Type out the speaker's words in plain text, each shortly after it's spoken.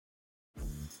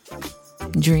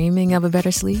Dreaming of a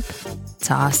better sleep?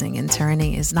 Tossing and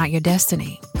turning is not your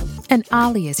destiny. And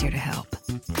Ollie is here to help.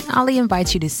 Ollie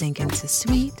invites you to sink into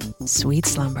sweet, sweet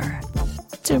slumber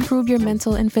to improve your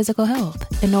mental and physical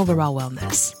health and overall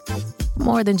wellness.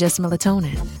 More than just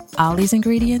melatonin, Ollie's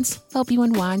ingredients help you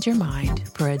unwind your mind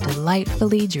for a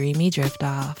delightfully dreamy drift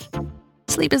off.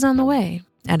 Sleep is on the way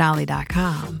at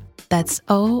Ollie.com. That's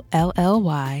OLLY.com.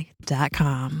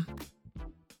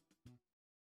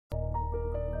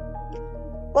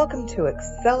 Welcome to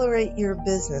Accelerate Your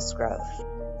Business Growth,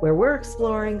 where we're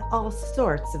exploring all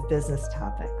sorts of business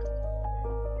topics.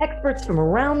 Experts from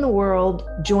around the world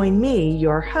join me,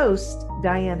 your host,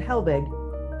 Diane Helbig,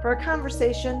 for a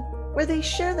conversation where they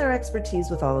share their expertise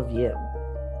with all of you.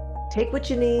 Take what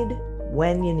you need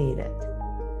when you need it.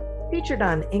 Featured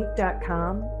on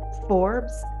Inc.com,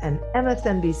 Forbes, and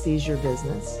MSNBC's Your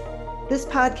Business, this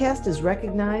podcast is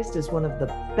recognized as one of the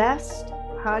best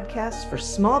podcasts for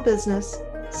small business,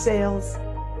 sales,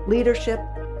 leadership,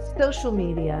 social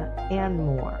media, and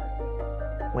more.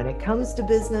 When it comes to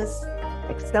business,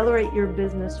 Accelerate Your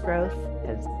Business Growth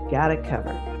has got it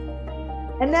covered.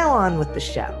 And now on with the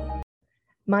show.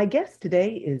 My guest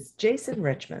today is Jason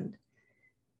Richmond.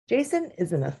 Jason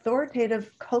is an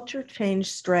authoritative culture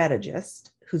change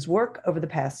strategist whose work over the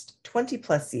past 20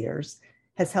 plus years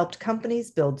has helped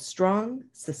companies build strong,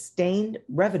 sustained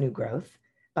revenue growth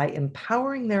by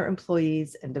empowering their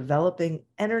employees and developing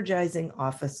energizing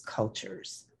office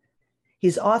cultures.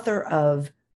 He's author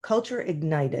of Culture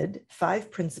Ignited,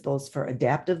 5 Principles for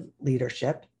Adaptive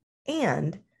Leadership,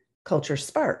 and Culture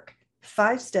Spark,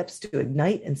 5 Steps to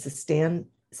Ignite and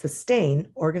Sustain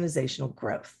Organizational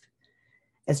Growth.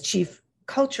 As Chief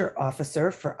Culture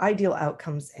Officer for Ideal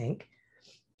Outcomes, Inc.,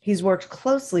 he's worked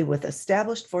closely with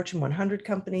established Fortune 100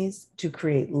 companies to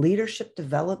create leadership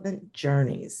development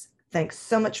journeys. Thanks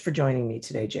so much for joining me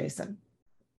today, Jason.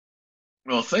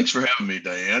 Well, thanks for having me,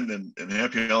 Diane, and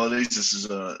happy holidays. This is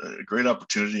a great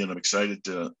opportunity, and I'm excited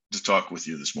to talk with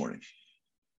you this morning.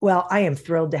 Well, I am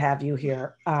thrilled to have you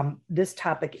here. This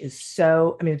topic is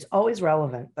it's always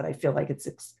relevant, but I feel like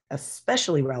it's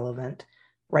especially relevant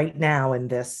right now in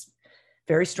this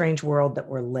very strange world that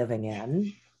we're living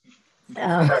in.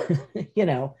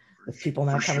 With people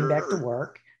not coming back to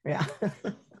work. Yeah.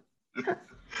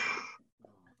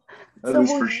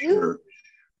 So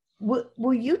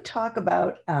will you talk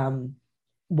about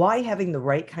why having the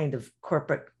right kind of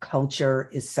corporate culture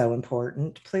is so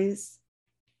important, please?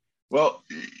 Well,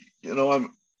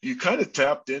 you kind of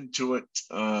tapped into it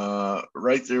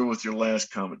right there with your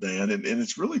last comment, Diane, and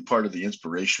it's really part of the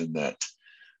inspiration that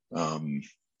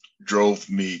drove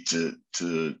me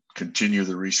to continue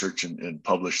the research and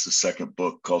publish the second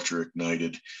book, Culture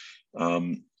Ignited.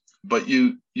 But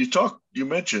you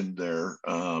mentioned there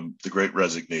the Great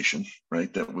Resignation,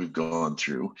 right, that we've gone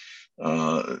through.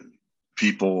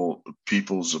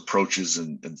 People's approaches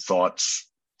and thoughts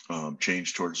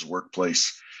change towards the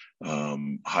workplace,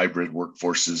 hybrid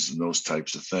workforces, and those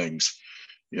types of things.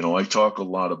 I talk a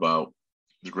lot about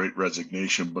the Great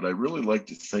Resignation, but I really like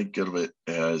to think of it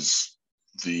as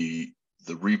the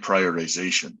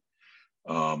reprioritization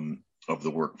of the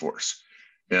workforce.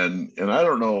 And I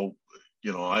don't know.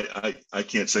 I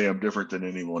can't say I'm different than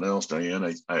anyone else,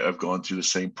 Diane. I've gone through the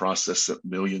same process that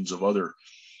millions of other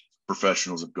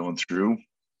professionals have gone through.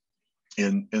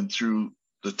 And through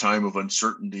the time of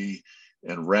uncertainty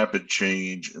and rapid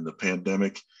change in the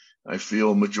pandemic, I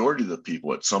feel a majority of the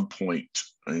people at some point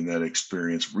in that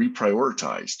experience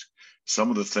reprioritized some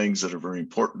of the things that are very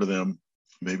important to them,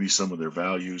 maybe some of their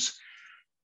values.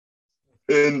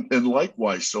 And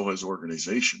likewise, so has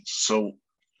organizations. So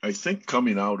I think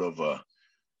coming out of a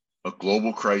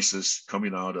global crisis,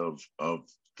 coming out of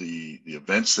the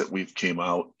events that we've came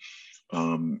out,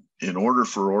 in order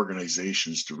for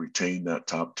organizations to retain that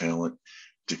top talent,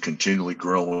 to continually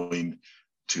growing,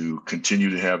 to continue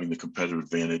to having the competitive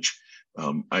advantage,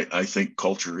 I think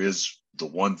culture is the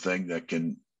one thing that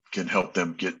can help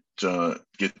them get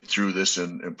through this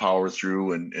and power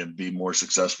through and be more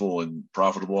successful and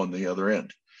profitable on the other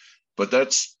end. But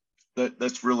that's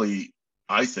really,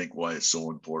 I think, why it's so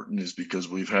important, is because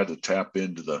we've had to tap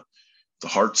into the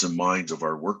hearts and minds of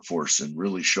our workforce and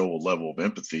really show a level of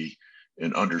empathy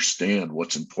and understand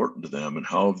what's important to them and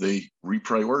how they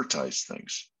reprioritize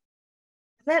things.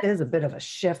 That is a bit of a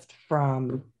shift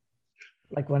from,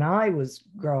 like, when I was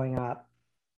growing up,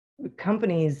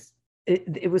 companies,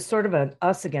 it was sort of an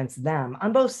us against them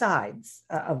on both sides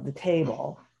of the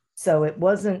table. So it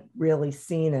wasn't really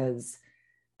seen as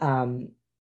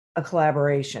a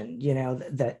collaboration,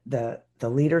 that the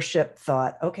leadership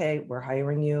thought, okay, we're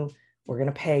hiring you, we're going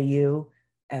to pay you,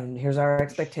 and here's our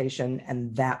expectation.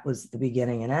 And that was the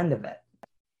beginning and end of it.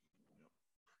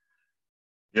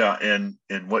 Yeah, and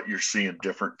what you're seeing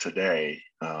different today,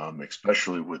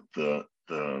 especially with the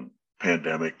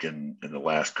pandemic and the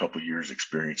last couple of years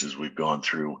experiences we've gone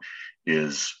through,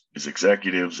 is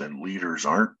executives and leaders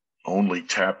aren't only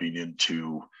tapping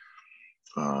into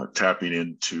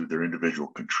their individual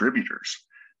contributors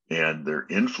and their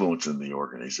influence in the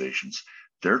organizations.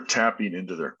 They're tapping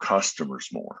into their customers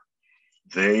more.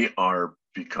 I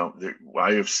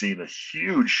have seen a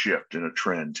huge shift in a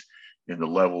trend in the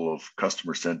level of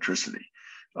customer centricity,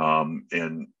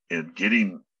 and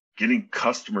getting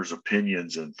customers'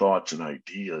 opinions and thoughts and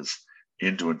ideas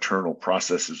into internal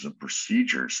processes and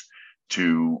procedures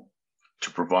to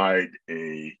provide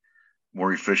a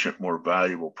more efficient, more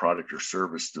valuable product or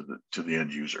service to the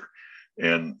end user.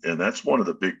 And that's one of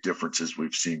the big differences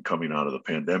we've seen coming out of the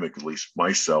pandemic, at least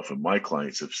myself and my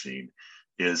clients have seen,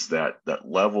 is that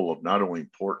level of not only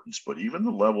importance, but even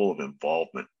the level of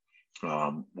involvement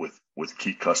with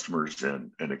key customers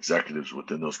and executives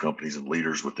within those companies and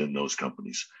leaders within those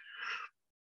companies.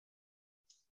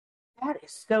 That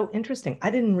is so interesting. I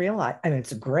didn't realize, I mean,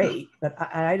 it's great, but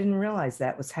I didn't realize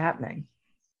that was happening.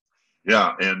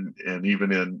 Yeah. And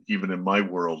even in my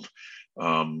world,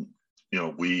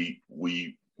 we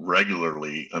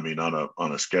regularly, I mean,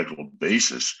 on a scheduled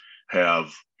basis,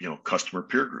 have, customer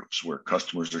peer groups where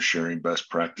customers are sharing best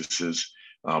practices,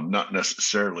 not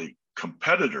necessarily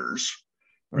competitors,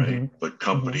 right? Mm-hmm. But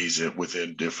companies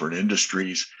within different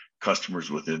industries,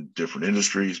 customers within different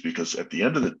industries, because at the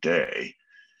end of the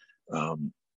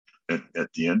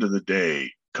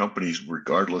day, companies,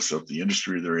 regardless of the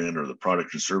industry they're in or the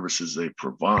product and services they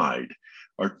provide,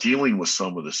 are dealing with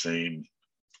some of the same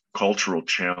cultural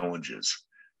challenges,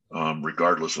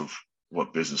 regardless of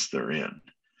what business they're in.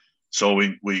 So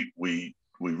we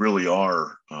really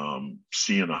are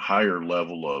seeing a higher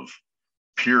level of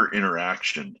peer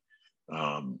interaction,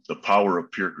 the power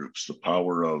of peer groups, the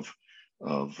power of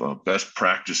best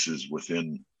practices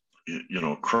within,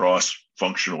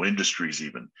 cross-functional industries,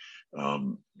 even,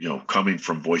 coming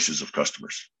from voices of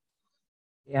customers.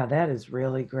 Yeah, that is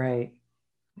really great.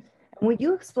 Would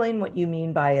you explain what you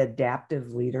mean by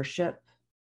adaptive leadership?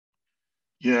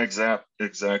 Yeah,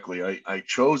 exactly. I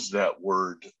chose that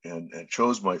word and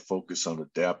chose my focus on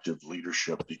adaptive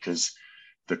leadership because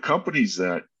the companies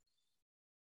that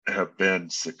have been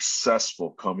successful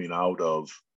coming out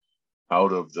of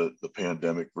the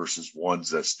pandemic versus ones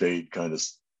that stayed kind of,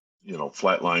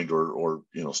 flatlined or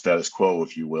status quo,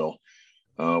 if you will,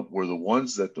 were the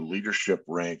ones that the leadership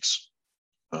ranks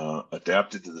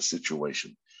adapted to the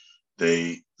situation.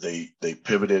 They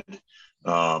pivoted.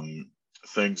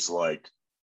 Things like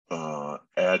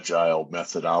agile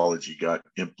methodology got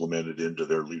implemented into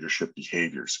their leadership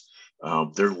behaviors.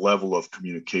 Their level of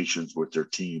communications with their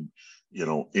team,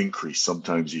 increased,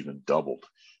 sometimes even doubled.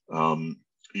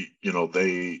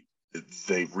 They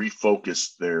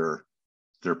refocused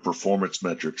their performance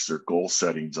metrics, their goal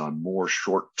settings on more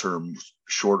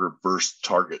shorter burst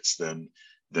targets than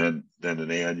an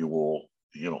annual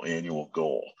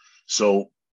goal.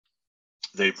 So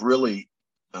they've really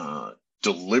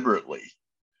deliberately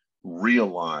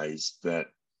realized that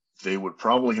they would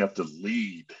probably have to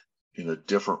lead in a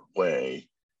different way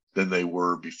than they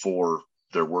were before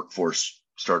their workforce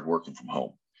started working from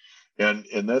home.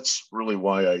 And that's really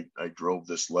why I drove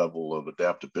this level of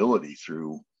adaptability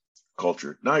through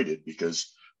Culture Ignited,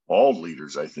 because all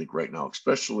leaders, I think right now,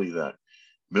 especially that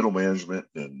middle management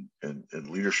and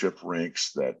leadership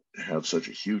ranks that have such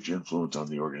a huge influence on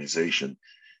the organization,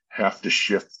 have to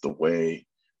shift the way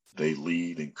they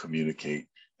lead and communicate.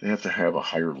 They have to have a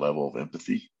higher level of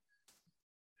empathy.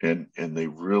 And they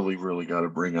really, really got to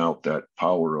bring out that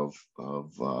power of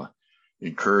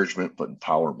encouragement, but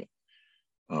empowerment.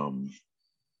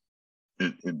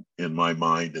 In my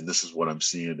mind, and this is what I'm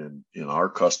seeing in our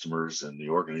customers and the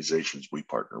organizations we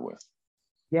partner with.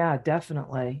 Yeah,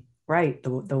 definitely. Right.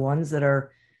 The ones that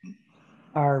are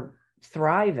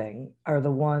thriving are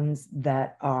the ones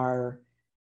that are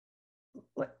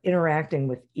interacting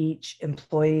with each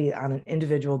employee on an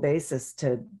individual basis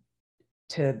to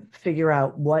figure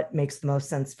out what makes the most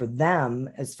sense for them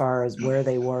as far as where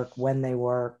they work, when they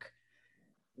work,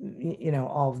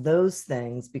 all of those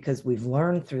things, because we've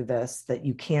learned through this that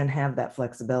you can have that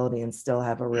flexibility and still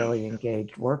have a really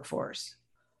engaged workforce.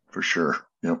 For sure.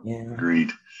 Yep. Yeah.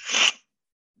 Agreed.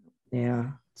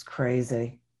 Yeah. It's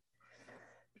crazy.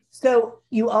 So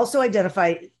you also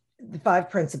identify the 5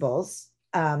 principles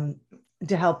to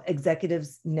help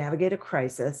executives navigate a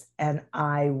crisis. And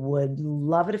I would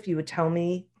love it if you would tell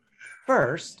me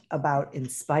first about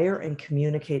inspire and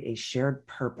communicate a shared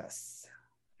purpose.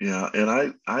 Yeah,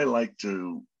 and I like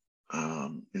to,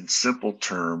 in simple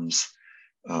terms,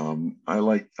 I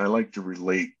like to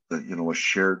relate that, a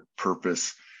shared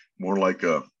purpose more like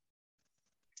a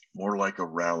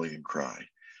rallying cry.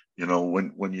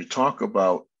 When you talk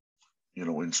about,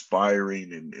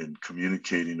 inspiring and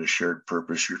communicating a shared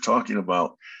purpose, you're talking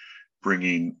about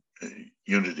bringing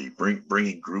unity,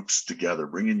 bringing groups together,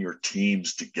 bringing your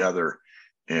teams together,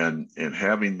 and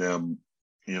having them,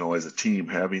 as a team,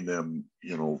 having them,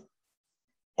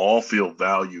 all feel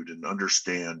valued and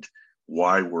understand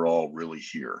why we're all really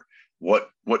here. What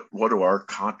are our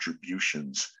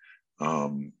contributions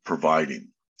providing?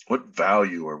 What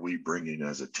value are we bringing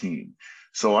as a team?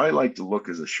 So I like to look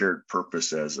as a shared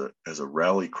purpose as a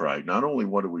rally cry. Not only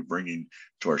what are we bringing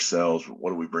to ourselves, but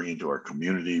what are we bringing to our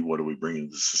community? What are we bringing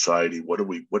to society? What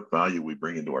value are we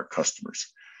bringing to our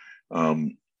customers?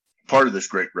 Part of this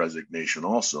great resignation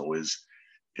also is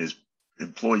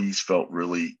employees felt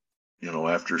really,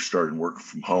 after starting working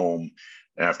from home,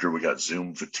 after we got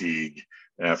Zoom fatigue,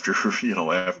 after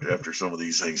after some of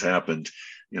these things happened,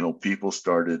 people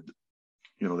started,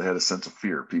 they had a sense of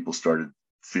fear. People started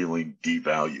feeling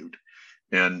devalued,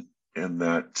 and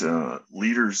that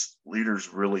leaders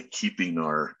really keeping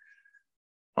our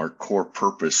core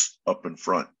purpose up in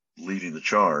front, leading the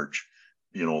charge,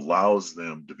 allows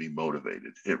them to be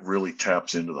motivated. It really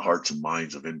taps into the hearts and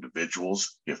minds of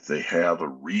individuals if they have a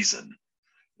reason,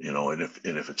 and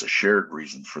if it's a shared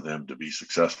reason for them to be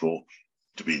successful,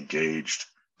 to be engaged,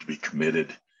 to be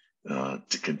committed,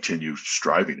 to continue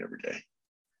striving every day.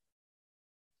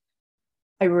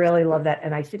 I really love that.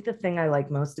 And I think the thing I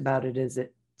like most about it is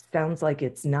it sounds like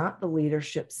it's not the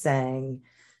leadership saying,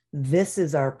 this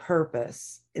is our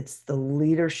purpose. It's the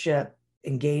leadership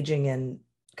engaging in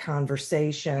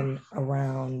conversation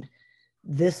around,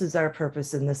 this is our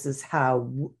purpose and this is how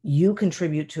you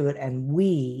contribute to it and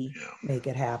we make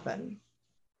it happen.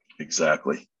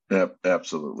 Exactly.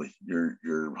 Absolutely. You're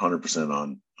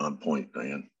 100% on point,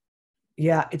 Diane.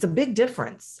 Yeah, it's a big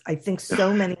difference. I think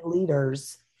so many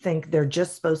leaders think they're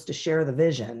just supposed to share the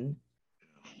vision,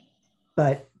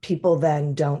 but people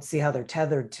then don't see how they're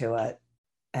tethered to it.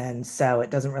 And so it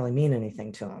doesn't really mean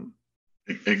anything to them.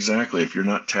 Exactly. If you're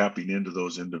not tapping into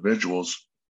those individuals,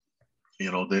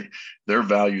 their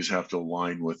values have to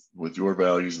align with your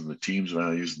values and the team's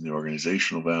values and the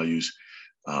organizational values.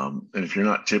 And if you're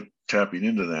not tapping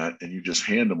into that and you just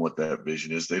hand them what that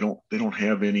vision is, they don't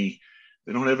have any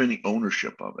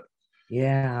ownership of it.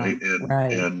 Yeah.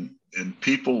 Right? And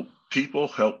people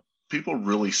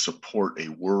really support a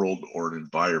world or an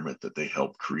environment that they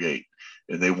help create,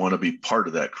 and they want to be part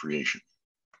of that creation.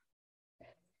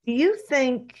 Do you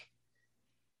think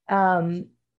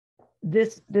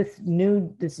this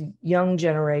young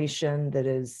generation that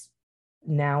is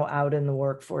now out in the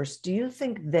workforce, do you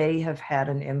think they have had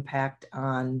an impact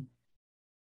on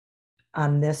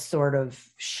this sort of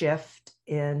shift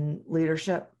in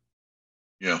leadership?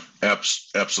 Yeah,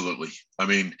 absolutely. I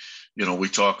mean, we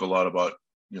talk a lot about,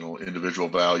 individual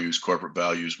values, corporate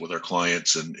values with our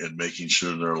clients and making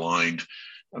sure they're aligned.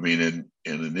 I mean, in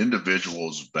an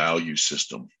individual's value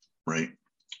system, right,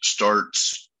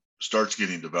 starts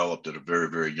getting developed at a very,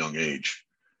 very young age,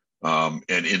 and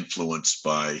influenced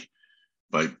by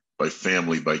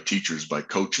family, by teachers, by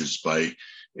coaches, by,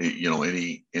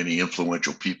 any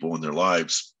influential people in their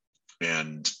lives.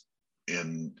 And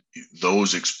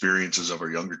those experiences of our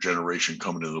younger generation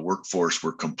coming into the workforce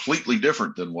were completely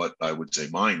different than what I would say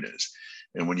mine is.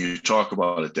 And when you talk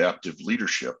about adaptive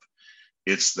leadership,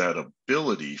 it's that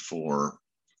ability for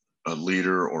a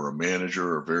leader or a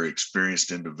manager or a very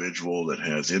experienced individual that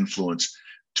has influence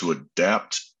to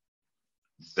adapt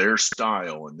their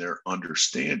style and their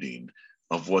understanding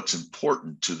of what's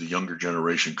important to the younger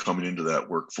generation coming into that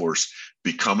workforce,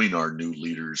 becoming our new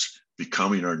leaders,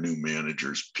 becoming our new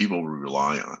managers, people we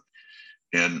rely on.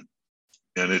 And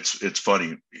it's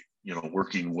funny,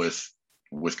 working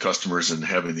with customers and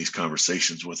having these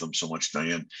conversations with them so much,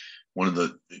 Diane. One of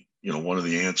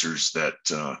the answers that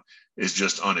is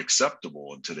just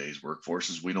unacceptable in today's workforce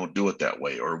is we don't do it that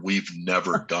way, or we've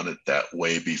never done it that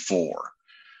way before,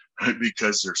 right?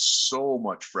 Because there's so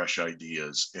much fresh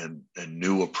ideas and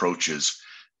new approaches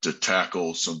to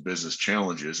tackle some business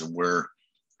challenges, and where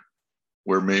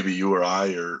maybe you or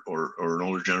I or an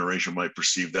older generation might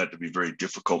perceive that to be very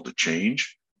difficult to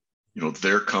change.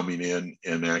 They're coming in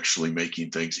and actually making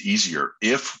things easier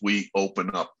if we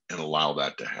open up and allow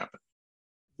that to happen.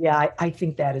 Yeah, I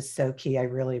think that is so key. I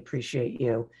really appreciate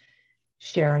you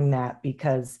sharing that,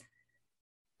 because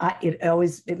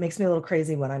it makes me a little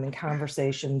crazy when I'm in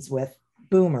conversations with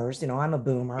boomers. I'm a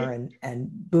boomer, and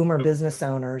boomer business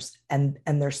owners, and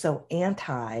they're so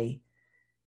anti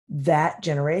that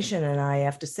generation and I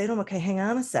have to say to them, okay, hang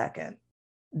on a second.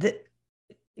 That,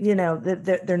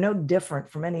 they're no different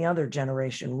from any other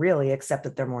generation, really, except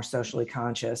that they're more socially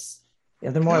conscious.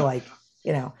 They're more like,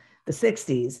 the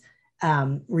 60s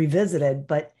revisited,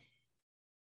 but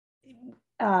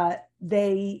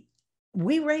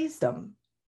we raised them.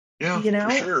 Yeah,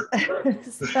 for sure.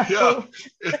 Yeah.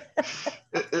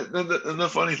 And the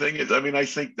funny thing is, I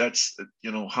think that's,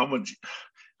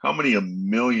 how many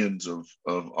millions of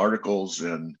articles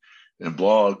and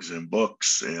blogs and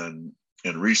books and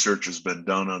research has been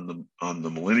done on the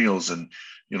millennials. And,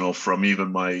 from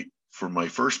my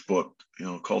first book,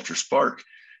 Culture Spark,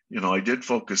 I did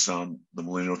focus on the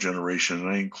millennial generation, and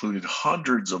I included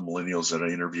hundreds of millennials that I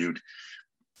interviewed.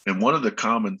 And one of the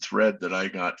common thread that I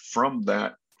got from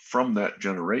that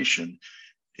generation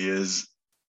is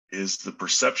the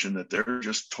perception that they're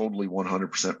just totally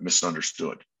 100%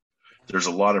 misunderstood. There's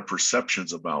a lot of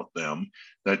perceptions about them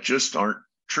that just aren't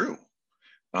true.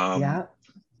 And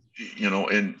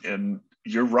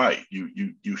you're right.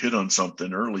 You hit on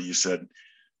something early. You said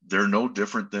they're no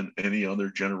different than any other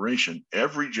generation.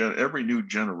 Every new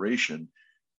generation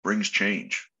brings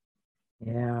change.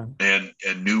 Yeah. And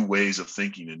new ways of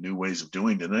thinking and new ways of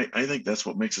doing it. And I think that's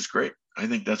what makes us great. I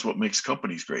think that's what makes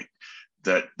companies great,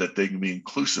 that they can be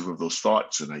inclusive of those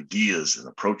thoughts and ideas and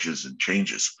approaches and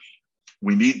changes.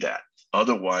 We need that.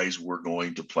 Otherwise, we're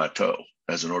going to plateau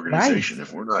as an organization.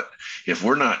 Right. If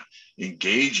we're not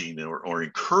engaging or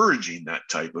encouraging that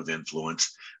type of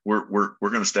influence, we're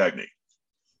going to stagnate.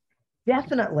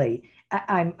 Definitely.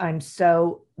 I'm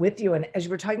so with you. And as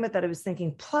you were talking about that, I was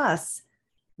thinking, plus,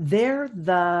 they are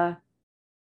the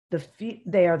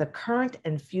current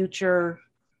and future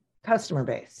customer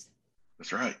base.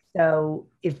 That's right. So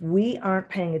if we aren't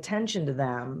paying attention to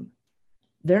them,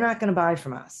 they're not going to buy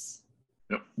from us.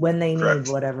 Yep. When they need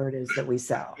whatever it is that we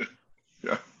sell.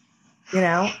 Yeah.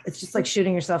 It's just like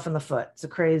shooting yourself in the foot. It's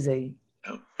crazy.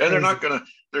 And they're not going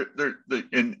to,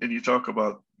 and you talk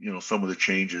about, some of the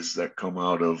changes that come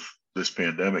out of this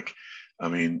pandemic.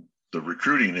 The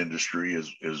recruiting industry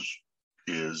is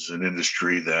an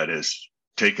industry that has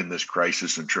taken this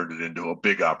crisis and turned it into a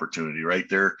big opportunity, right?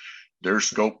 Their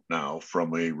scope now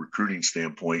from a recruiting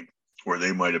standpoint, where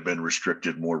they might have been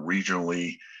restricted more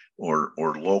regionally or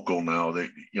local, now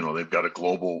they've got a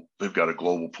global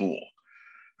pool,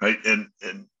 right? And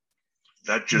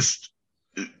that just,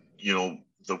 the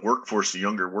workforce, the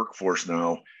younger workforce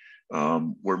now,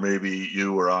 where maybe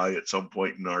you or I at some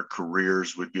point in our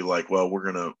careers would be like, well,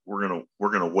 we're gonna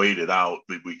wait it out,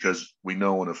 because we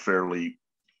know in a fairly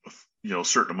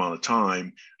certain amount of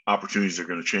time opportunities are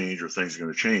going to change or things are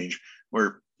going to change.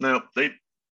 Where now they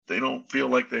don't feel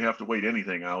like they have to wait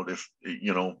anything out if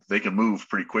they can move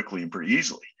pretty quickly and pretty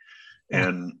easily. Yeah.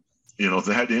 And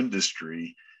that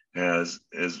industry has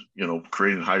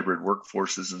created hybrid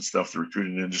workforces and stuff. The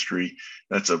recruiting industry,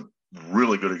 that's a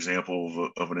really good example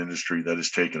of an industry that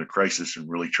has taken a crisis and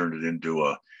really turned it into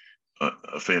a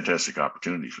fantastic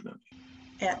opportunity for them.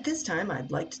 At this time,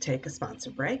 I'd like to take a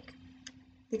sponsor break.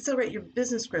 The Accelerate Your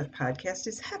Business Growth podcast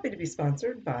is happy to be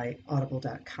sponsored by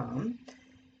Audible.com.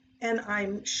 And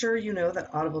I'm sure you know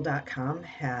that Audible.com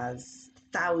has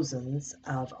thousands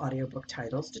of audiobook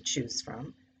titles to choose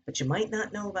from, but you might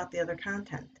not know about the other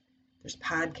content. There's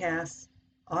podcasts,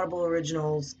 Audible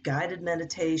originals, guided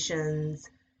meditations.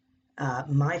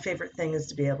 My favorite thing is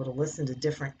to be able to listen to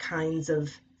different kinds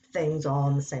of things all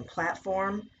on the same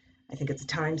platform. I think it's a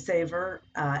time saver,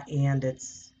 and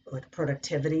it's like a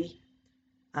productivity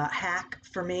hack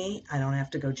for me. I don't have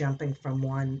to go jumping from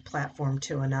one platform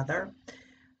to another.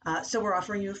 So we're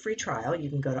offering you a free trial. You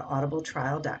can go to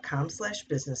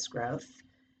audibletrial.com/businessgrowth,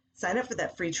 sign up for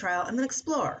that free trial, and then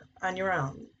explore on your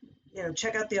own.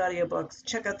 Check out the audiobooks,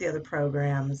 check out the other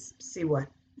programs, see what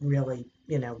really,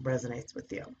 resonates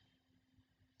with you.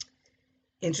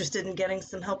 Interested in getting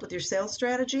some help with your sales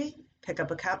strategy? Pick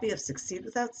up a copy of Succeed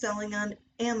Without Selling on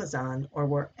Amazon or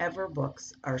wherever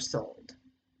books are sold.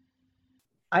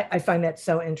 I find that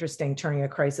so interesting, turning a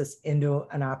crisis into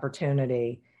an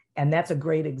opportunity. And that's a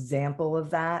great example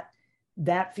of that.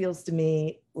 That feels to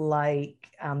me like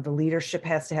the leadership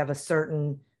has to have a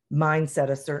certain mindset,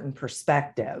 a certain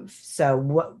perspective. So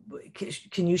what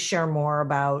can you share more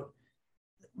about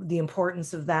the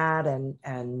importance of that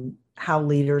and how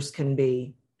leaders can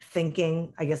be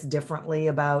thinking, I guess, differently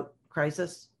about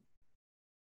crisis?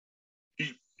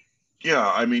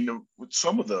 Yeah,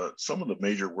 some of the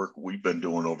major work we've been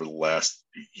doing over the last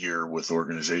year with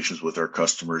organizations, with our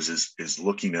customers, is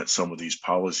looking at some of these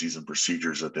policies and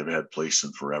procedures that they've had placed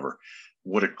in forever.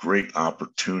 What a great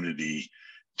opportunity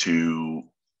to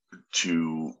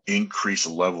to increase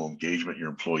the level of engagement in your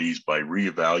employees by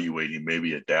reevaluating,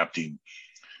 maybe adapting,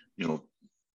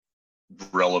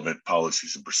 relevant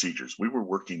policies and procedures. We've been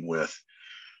working with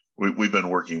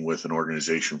an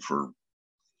organization for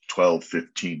 12,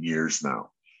 15 years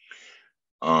now,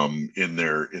 in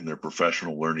their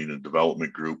professional learning and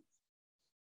development group,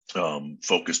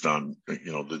 focused on,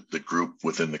 the group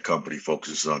within the company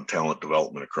focuses on talent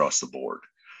development across the board.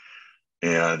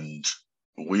 And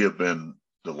we have been,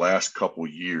 the last couple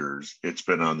of years, it's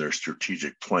been on their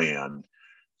strategic plan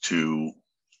to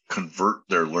convert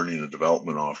their learning and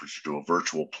development offers to a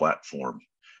virtual platform.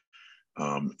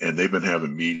 And they've been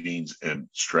having meetings and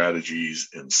strategies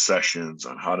and sessions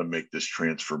on how to make this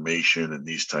transformation and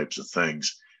these types of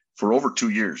things for over 2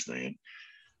 years, Dan.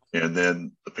 And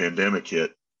then the pandemic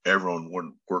hit, everyone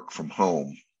wouldn't work from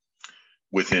home.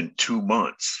 Within 2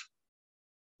 months,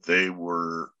 they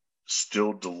were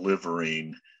still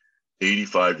delivering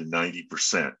 85 to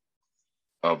 90%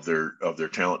 of their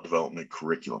talent development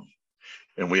curriculum.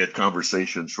 And we had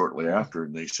conversations shortly after,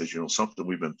 and they said, something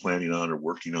we've been planning on or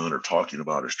working on or talking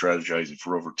about or strategizing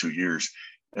for over 2 years.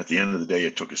 At the end of the day,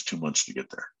 it took us 2 months to get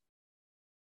there.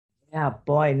 Yeah,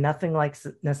 boy, nothing like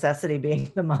necessity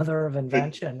being the mother of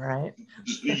invention, right?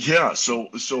 Yeah. So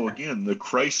again, the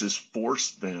crisis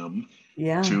forced them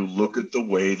to look at the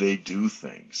way they do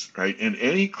things, right? And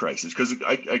any crisis, because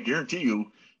I guarantee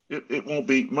you,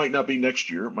 it might not be next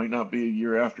year, it might not be a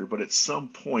year after, but at some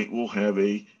point we'll have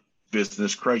a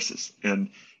business crisis. And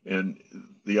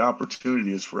the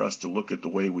opportunity is for us to look at the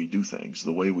way we do things,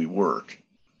 the way we work,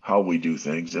 how we do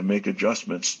things, and make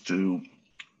adjustments to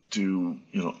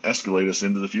escalate us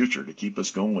into the future, to keep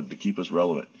us going, to keep us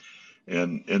relevant.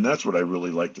 And that's what I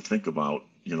really like to think about.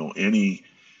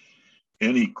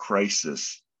 Any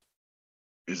crisis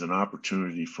is an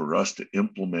opportunity for us to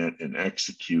implement and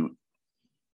execute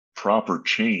proper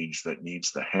change that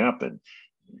needs to happen.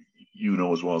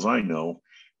 As well as I know,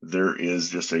 there is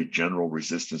just a general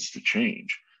resistance to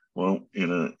change. Well,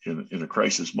 in a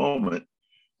crisis moment,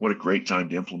 what a great time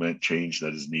to implement change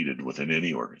that is needed within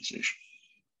any organization.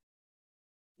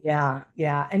 Yeah.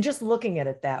 And just looking at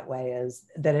it that way is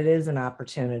that it is an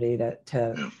opportunity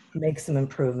to make some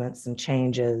improvements and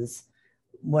changes,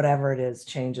 whatever it is,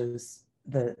 changes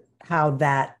how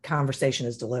that conversation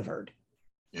is delivered.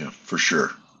 Yeah, for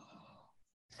sure.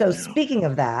 So speaking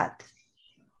of that,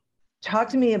 talk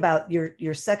to me about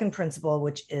your second principle,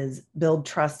 which is build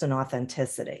trust and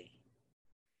authenticity.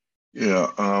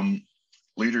 Yeah.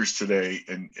 Leaders today,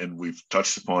 and we've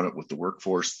touched upon it with the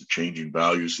workforce, the changing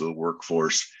values of the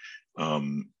workforce.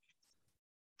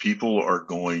 People are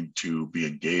going to be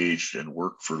engaged and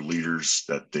work for leaders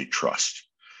that they trust.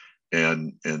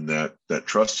 And that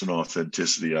trust and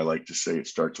authenticity, I like to say, it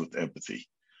starts with empathy.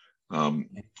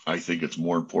 I think it's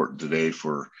more important today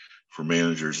for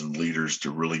managers and leaders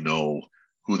to really know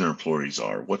who their employees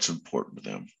are, what's important to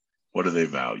them, what do they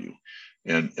value,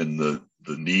 and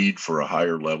the need for a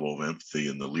higher level of empathy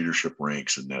in the leadership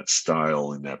ranks and that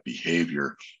style and that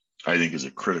behavior, I think, is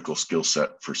a critical skill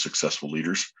set for successful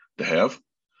leaders to have,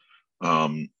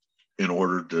 in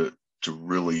order to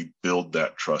really build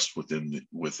that trust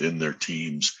within their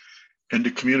teams and to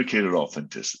communicate it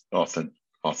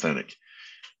authentic.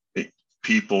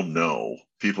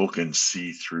 People can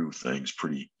see through things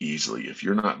pretty easily. If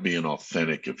you're not being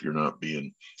authentic, if you're not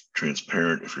being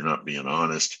transparent, if you're not being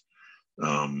honest,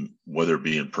 whether it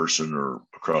be in person or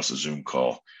across a Zoom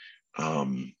call,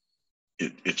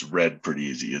 it's read pretty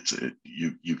easy.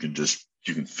 You can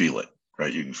feel it,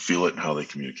 right? You can feel it in how they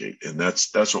communicate. And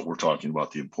that's what we're talking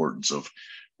about, the importance of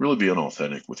really being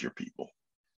authentic with your people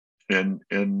and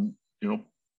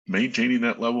maintaining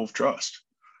that level of trust.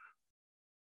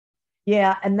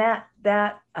 Yeah. And that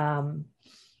I'm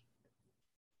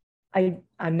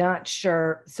not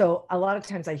sure. So a lot of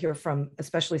times I hear from,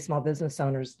 especially small business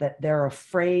owners, that they're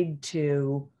afraid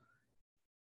to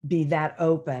be that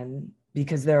open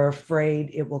because they're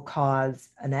afraid it will cause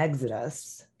an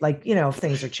exodus. Like, if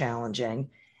things are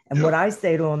challenging. And what I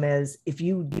say to them is, if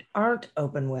you aren't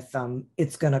open with them,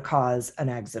 it's going to cause an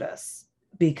exodus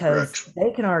because they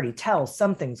can already tell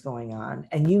something's going on,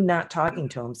 and you not talking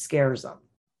to them scares them.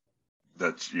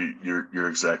 You're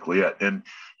exactly it. And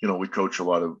we coach a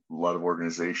lot of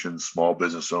organizations, small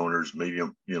business owners,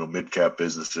 medium, mid-cap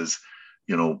businesses.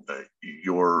 Your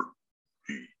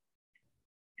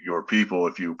people,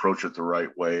 if you approach it the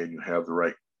right way and you have the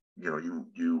right,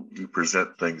 you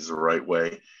present things the right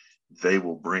way, they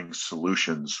will bring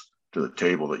solutions to the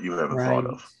table that you haven't thought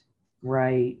of.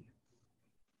 Right.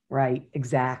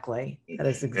 Exactly. That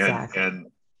is exactly. And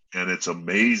it's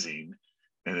amazing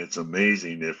And it's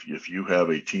amazing if you have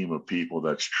a team of people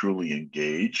that's truly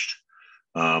engaged,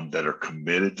 that are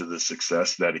committed to the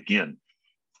success, that again,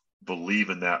 believe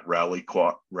in that rally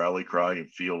cry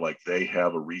and feel like they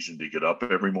have a reason to get up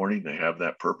every morning. They have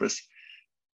that purpose,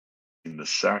 and the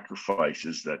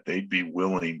sacrifices that they'd be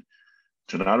willing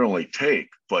to not only take,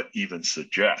 but even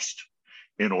suggest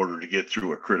in order to get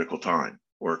through a critical time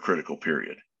or a critical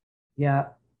period. Yeah.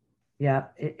 Yeah,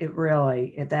 it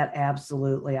really, that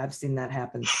absolutely, I've seen that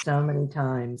happen so many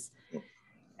times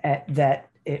that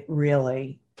it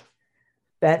really,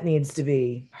 that needs to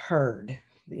be heard,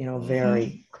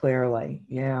 very clearly.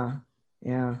 Yeah.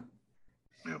 Yeah.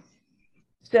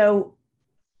 So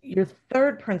your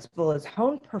third principle is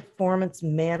hone performance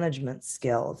management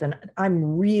skills. And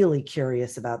I'm really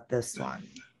curious about this one.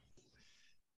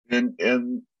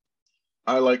 And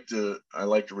I like to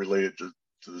relate it to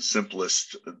the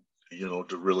simplest,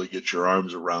 to really get your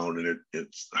arms around, and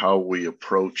it's how we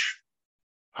approach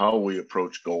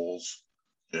goals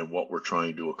and what we're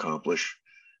trying to accomplish.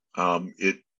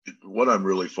 What I'm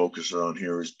really focused on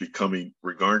here is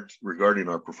regarding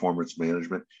our performance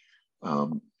management,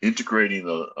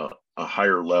 integrating a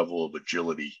higher level of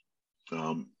agility,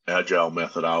 agile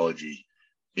methodology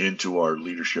into our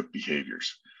leadership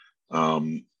behaviors.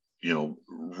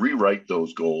 Rewrite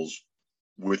those goals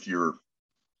with your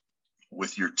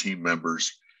team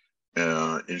members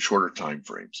in shorter time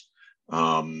frames.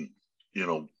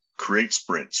 Create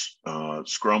sprints,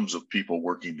 scrums of people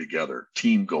working together,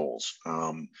 team goals.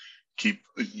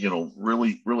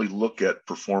 Really look at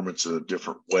performance in a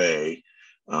different way.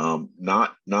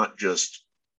 Not just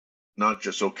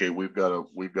okay, we've got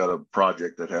a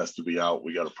project that has to be out,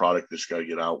 we got a product that's got to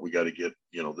get out, we got to get,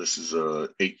 this is a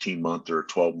 18-month or a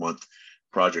 12-month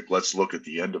project. Let's look at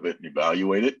the end of it and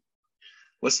evaluate it.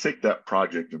 Let's take that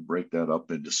project and break that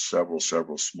up into several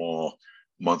small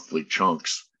monthly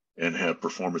chunks and have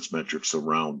performance metrics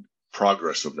around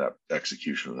progress of that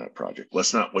execution of that project.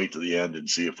 Let's not wait to the end and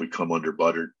see if we come under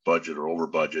budget or over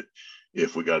budget,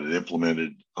 if we got it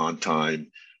implemented on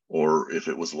time or if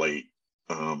it was late,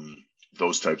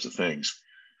 those types of things.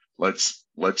 Let's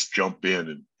jump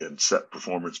in and set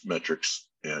performance metrics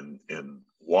and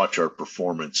watch our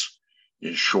performance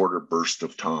in shorter bursts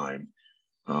of time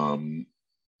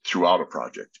throughout a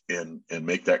project and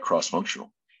make that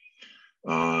cross-functional.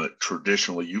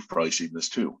 Traditionally, you've probably seen this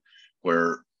too,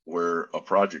 where a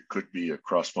project could be a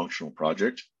cross-functional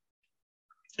project,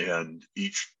 and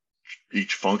each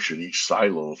function, each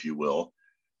silo, if you will,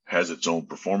 has its own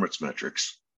performance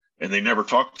metrics, and they never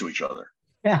talk to each other.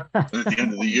 Yeah. At the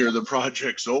end of the year, the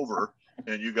project's over,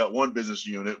 and you got one business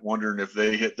unit wondering if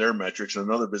they hit their metrics, and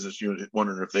another business unit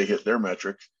wondering if they hit their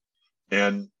metrics,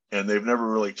 and they've never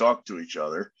really talked to each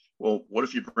other. Well, what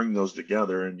if you bring those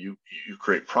together and you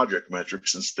create project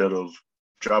metrics instead of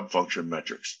job function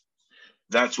metrics?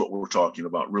 That's what we're talking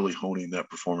about, really honing that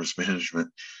performance management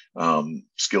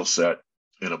skill set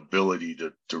and ability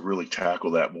to really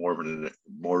tackle that more in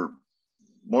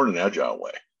an agile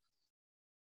way.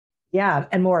 Yeah,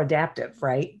 and more adaptive,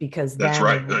 right? Because then that's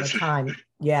right. Over time,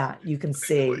 you can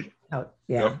see. Oh,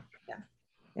 yeah.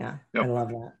 Yep. I love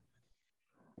that.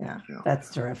 Yeah,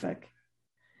 that's terrific.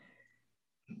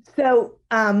 So,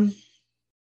 I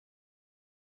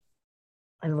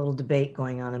had a little debate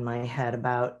going on in my head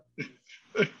about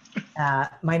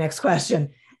my next question.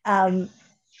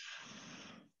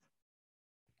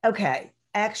 Okay,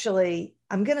 actually,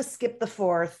 I'm going to skip the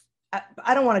fourth.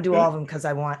 I don't want to do all of them because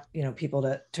I want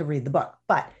people to read the book,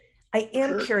 but I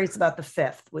am curious about the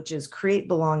fifth, which is create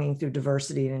belonging through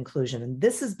diversity and inclusion. And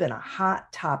this has been a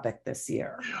hot topic this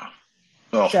year. Yeah.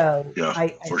 I'm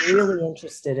really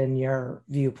interested in your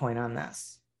viewpoint on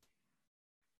this.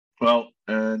 Well,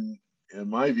 and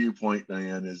my viewpoint,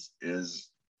 Diane, is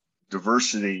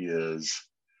diversity is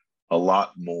a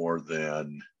lot more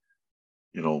than,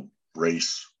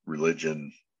 race,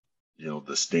 religion,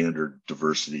 the standard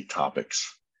diversity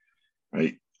topics,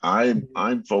 right?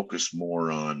 I'm focused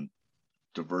more on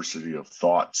diversity of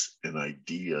thoughts and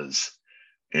ideas.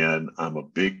 And I'm a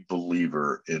big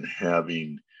believer in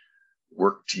having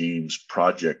work teams,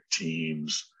 project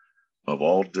teams of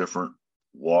all different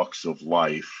walks of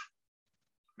life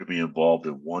to be involved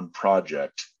in one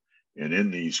project, and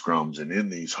in these scrums and in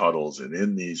these huddles and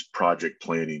in these project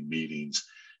planning meetings,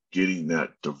 getting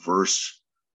that diverse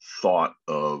thought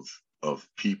of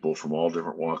people from all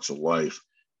different walks of life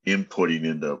inputting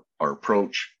into our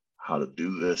approach, how to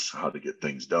do this, how to get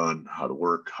things done, how to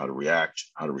work, how to react,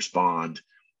 how to respond,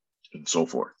 and so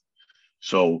forth.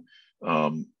 So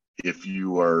if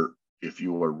you are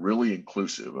really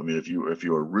inclusive, if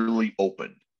you are really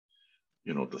open,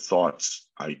 to thoughts,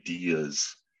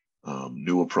 ideas,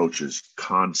 new approaches,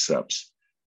 concepts.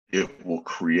 It will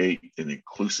create an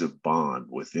inclusive bond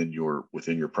within your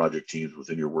project teams,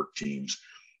 within your work teams,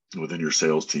 within your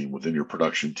sales team, within your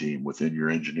production team, within your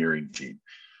engineering team.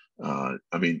 I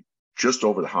mean, just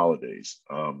over the holidays,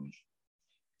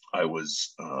 I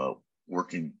was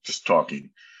talking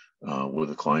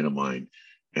with a client of mine,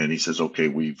 and he says, "Okay,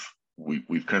 we've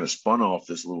kind of spun off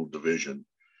this little division.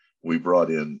 We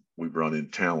brought in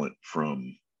talent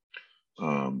from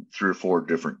 3 or 4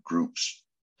 different groups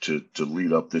to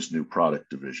lead up this new product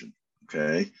division."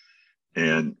 Okay,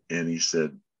 and he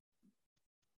said,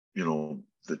 you know,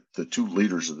 the 2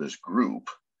 leaders of this group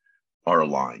are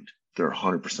aligned. They're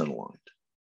 100% aligned.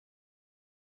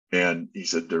 And he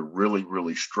said they're really,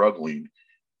 really struggling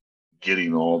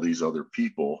getting all these other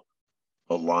people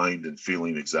aligned and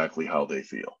feeling exactly how they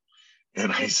feel.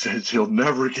 And I said, he'll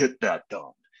never get that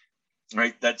done.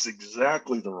 Right? That's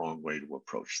exactly the wrong way to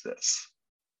approach this.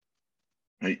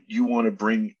 Right? You want to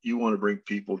bring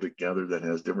people together that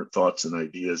has different thoughts and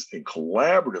ideas and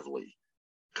collaboratively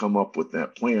come up with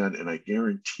that plan. And I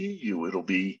guarantee you it'll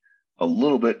be a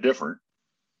little bit different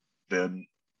than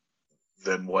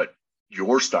what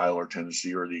your style or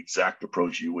tendency or the exact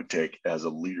approach you would take as a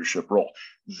leadership role.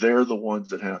 They're the ones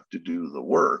that have to do the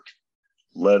work.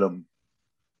 Let them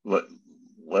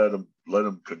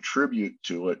contribute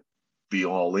to it, be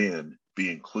all in, be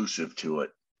inclusive to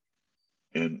it,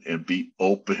 and be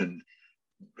open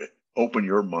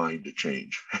your mind to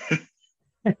change.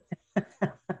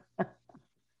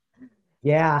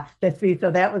 Yeah, that's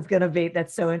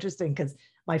so interesting, because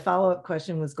my follow-up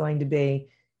question was going to be,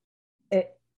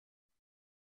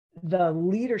 the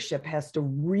leadership has to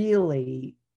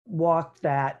really walk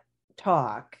that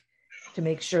talk to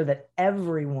make sure that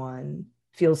everyone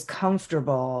feels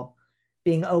comfortable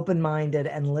being open-minded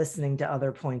and listening to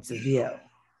other points of view.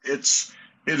 It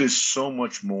is so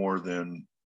much more than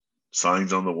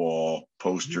signs on the wall,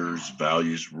 posters,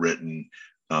 values written,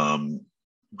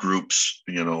 groups,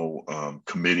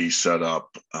 committees set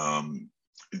up.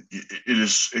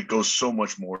 It goes so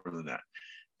much more than that.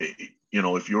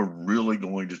 If you're really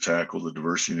going to tackle the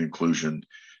diversity and inclusion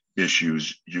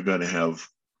issues, you got to have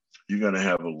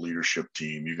a leadership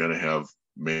team. You got to have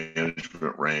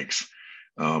management ranks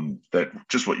that,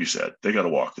 just what you said, they got to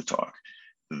walk the talk.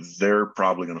 They're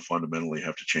probably going to fundamentally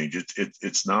have to change.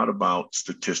 It's not about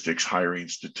statistics, hiring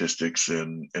statistics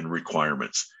and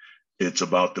requirements. It's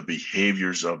about the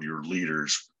behaviors of your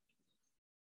leaders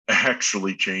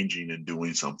actually changing and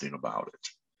doing something about it.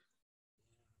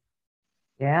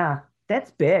 Yeah,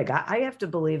 that's big. I have to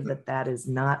believe that is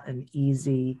not an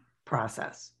easy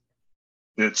process.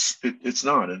 It's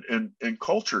not, and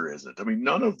culture isn't. I mean,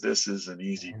 none of this is an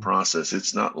easy process.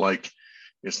 It's not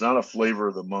a flavor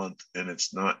of the month, and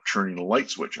it's not turning a light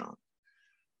switch on,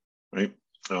 right?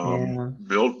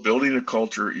 Building a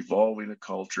culture, evolving a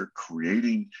culture,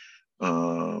 creating.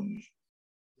 I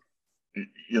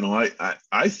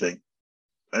think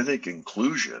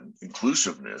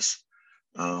inclusiveness.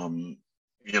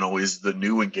 Is the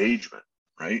new engagement,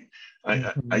 right?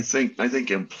 I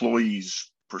think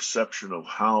employees' perception of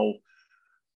how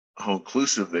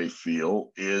inclusive they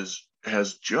feel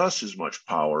has just as much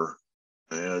power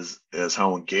as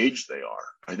how engaged they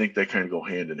are. I think they kind of go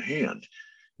hand in hand.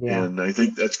 Yeah. And I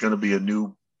think that's going to be a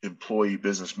new employee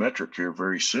business metric here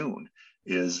very soon,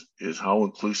 is how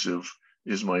inclusive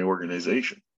is my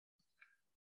organization?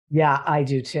 Yeah, I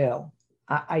do too.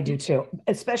 I do too,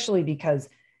 especially because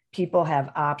people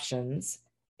have options.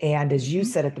 And as you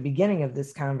said at the beginning of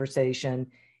this conversation,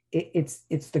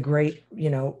 it's the great,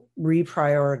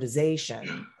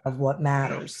 reprioritization of what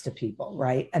matters to people,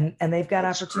 right? And they've got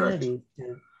opportunities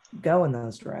to go in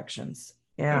those directions.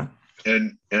 Yeah.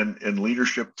 And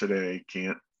leadership today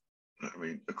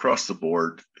across the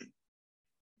board,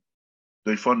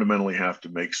 they fundamentally have to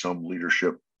make some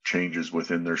leadership changes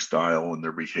within their style and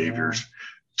their behaviors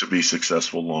to be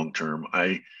successful long term.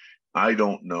 I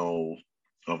don't know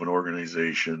of an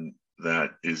organization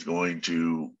that is going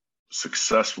to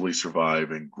successfully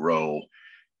survive and grow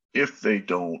if they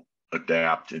don't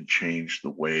adapt and change the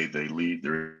way they lead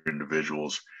their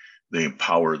individuals, they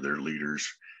empower their leaders,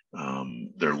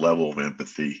 their level of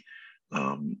empathy,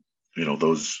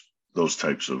 those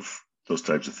types of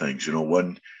things.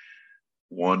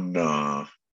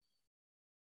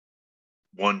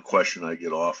 One question I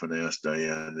get often asked,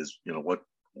 Diane, is,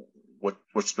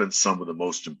 what's been some of the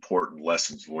most important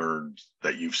lessons learned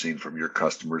that you've seen from your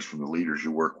customers, from the leaders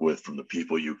you work with, from the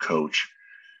people you coach?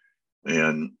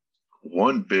 And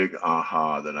one big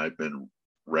aha that I've been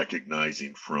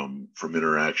recognizing from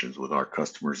interactions with our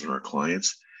customers and our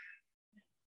clients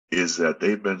is that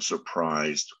they've been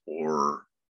surprised or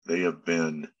they have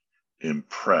been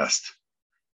impressed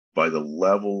by the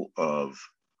level of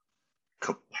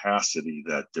capacity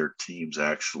that their teams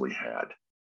actually had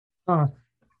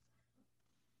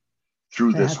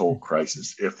through this whole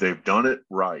crisis. If they've done it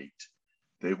right,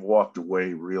 they've walked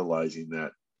away realizing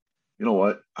that, you know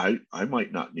what, I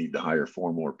might not need to hire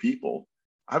 4 more people.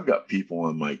 I've got people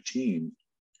on my team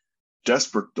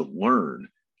desperate to learn,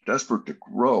 desperate to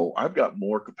grow. I've got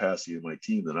more capacity in my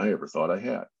team than I ever thought I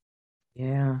had.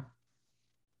 Yeah.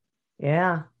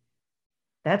 Yeah.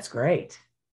 That's great.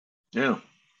 Yeah.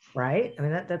 Right? I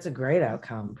mean, that's a great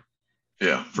outcome.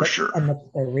 Yeah, for sure. And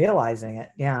they're realizing it.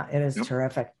 Yeah, it is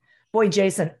terrific. Boy,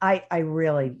 Jason, I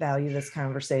really value this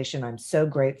conversation. I'm so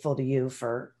grateful to you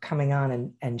for coming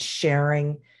on and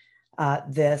sharing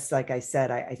this. Like I said,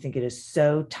 I think it is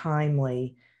so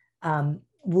timely.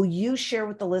 Will you share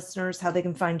with the listeners how they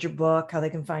can find your book, how they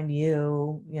can find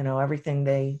you, everything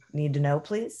they need to know,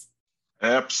 please?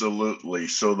 Absolutely.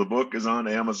 So the book is on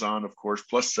Amazon, of course,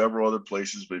 plus several other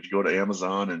places. But if you go to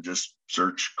Amazon and just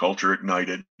search Culture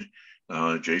Ignited,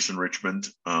 Jason Richmond,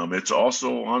 it's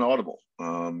also on Audible.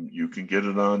 You can get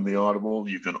it on the Audible.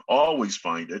 You can always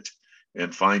find it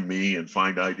and find me and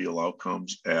find Ideal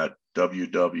Outcomes at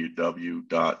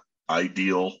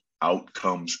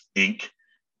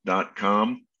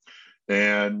www.idealoutcomesinc.com.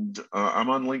 And I'm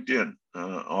on LinkedIn,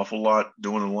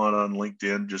 doing a lot on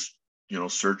LinkedIn. Just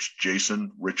search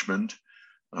Jason Richmond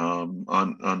on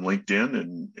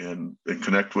LinkedIn and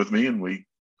connect with me, and we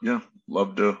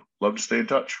love to stay in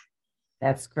touch.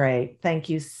 That's great. Thank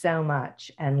you so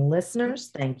much. And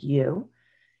listeners, thank you.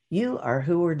 You are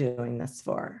who we're doing this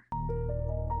for.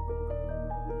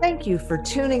 Thank you for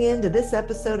tuning in to this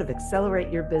episode of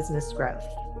Accelerate Your Business Growth,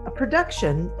 a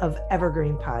production of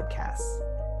Evergreen Podcasts.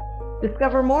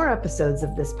 Discover more episodes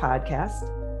of this podcast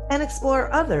and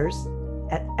explore others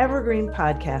at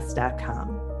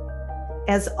evergreenpodcast.com.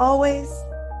 As always,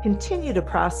 continue to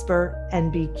prosper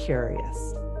and be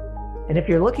curious. And if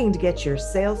you're looking to get your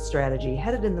sales strategy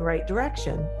headed in the right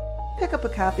direction, pick up a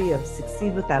copy of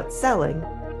Succeed Without Selling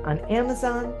on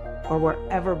Amazon or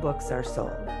wherever books are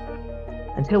sold.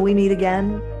 Until we meet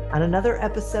again on another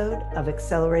episode of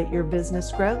Accelerate Your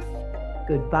Business Growth,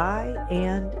 goodbye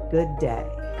and good day.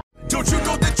 Don't you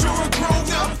know that you're a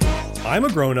grown-up? I'm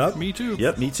a grown-up. Me too.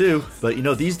 Yep, me too. But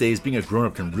these days being a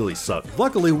grown-up can really suck.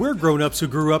 Luckily, we're grown-ups who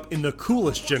grew up in the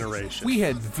coolest generation. We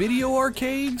had video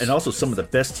arcades. And also some of the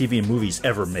best TV and movies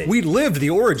ever made. We lived the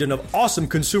origin of awesome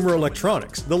consumer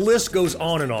electronics. The list goes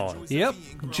on and on. Yep,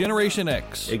 Generation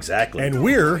X. Exactly. And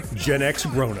we're Gen X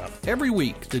grown-up. Every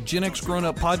week, the Gen X Grown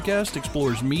Up podcast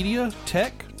explores media,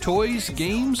 tech, toys,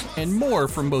 games, and more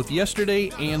from both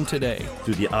yesterday and today.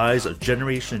 Through the eyes of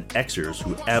Generation Xers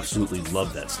who absolutely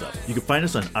love that stuff. You can find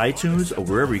us on iTunes or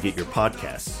wherever you get your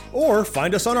podcasts. Or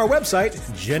find us on our website,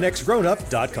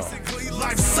 genxgrownup.com.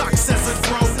 Life sucks as a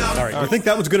grown-up. All right, you think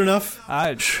that was good enough?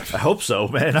 I hope so,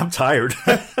 man. I'm tired.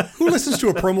 Who listens to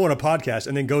a promo on a podcast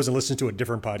and then goes and listens to a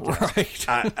different podcast? Right.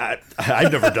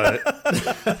 I've never done it.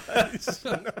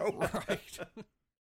 No. Right.